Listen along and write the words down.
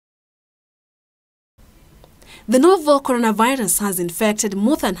The novel coronavirus has infected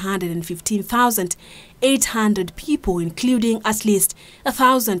more than 115,800 people, including at least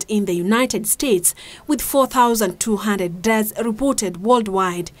 1,000 in the United States, with 4,200 deaths reported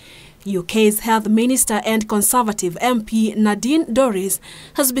worldwide. UK's Health Minister and Conservative MP Nadine Dorries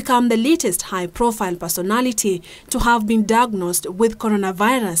has become the latest high-profile personality to have been diagnosed with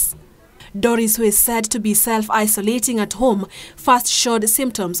coronavirus. Dorries, who is said to be self-isolating at home, first showed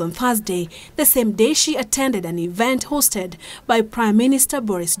symptoms on Thursday, the same day she attended an event hosted by Prime Minister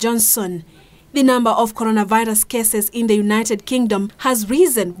Boris Johnson. The number of coronavirus cases in the United Kingdom has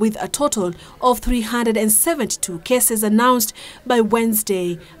risen, with a total of 372 cases announced by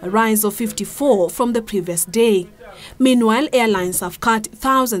Wednesday, a rise of 54 from the previous day. Meanwhile, airlines have cut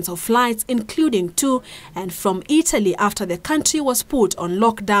thousands of flights, including to and from Italy, after the country was put on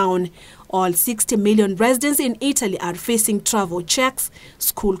lockdown. All 60 million residents in Italy are facing travel checks,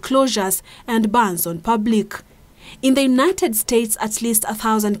 school closures, and bans on public. In the United States, at least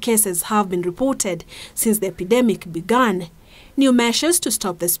 1,000 cases have been reported since the epidemic began. New measures to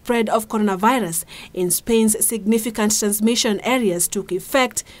stop the spread of coronavirus in Spain's significant transmission areas took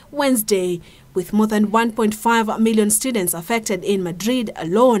effect Wednesday, with more than 1.5 million students affected in Madrid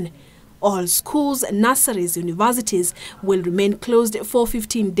alone. All schools, nurseries, universities will remain closed for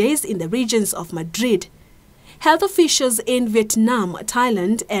 15 days in the regions of Madrid. Health officials in Vietnam,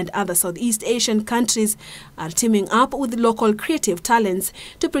 Thailand, and other Southeast Asian countries are teaming up with local creative talents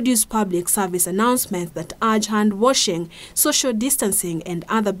to produce public service announcements that urge hand washing, social distancing, and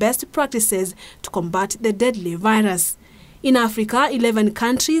other best practices to combat the deadly virus. In Africa, 11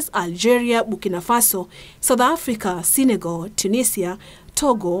 countries, Algeria, Burkina Faso, South Africa, Senegal, Tunisia,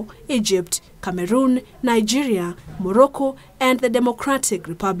 Togo, Egypt, Cameroon, Nigeria, Morocco, and the Democratic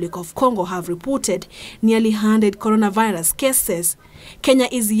Republic of Congo have reported nearly 100 coronavirus cases. Kenya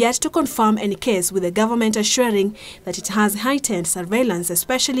is yet to confirm any case, with the government assuring that it has heightened surveillance,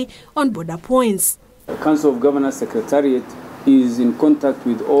 especially on border points. The Council of Governors Secretariat is in contact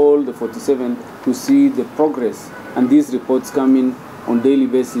with all the 47 to see the progress, and these reports come in on a daily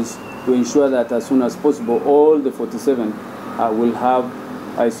basis to ensure that as soon as possible all the 47 will have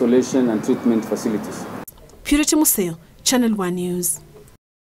isolation and treatment facilities. Purity Museo, Channel 1 News.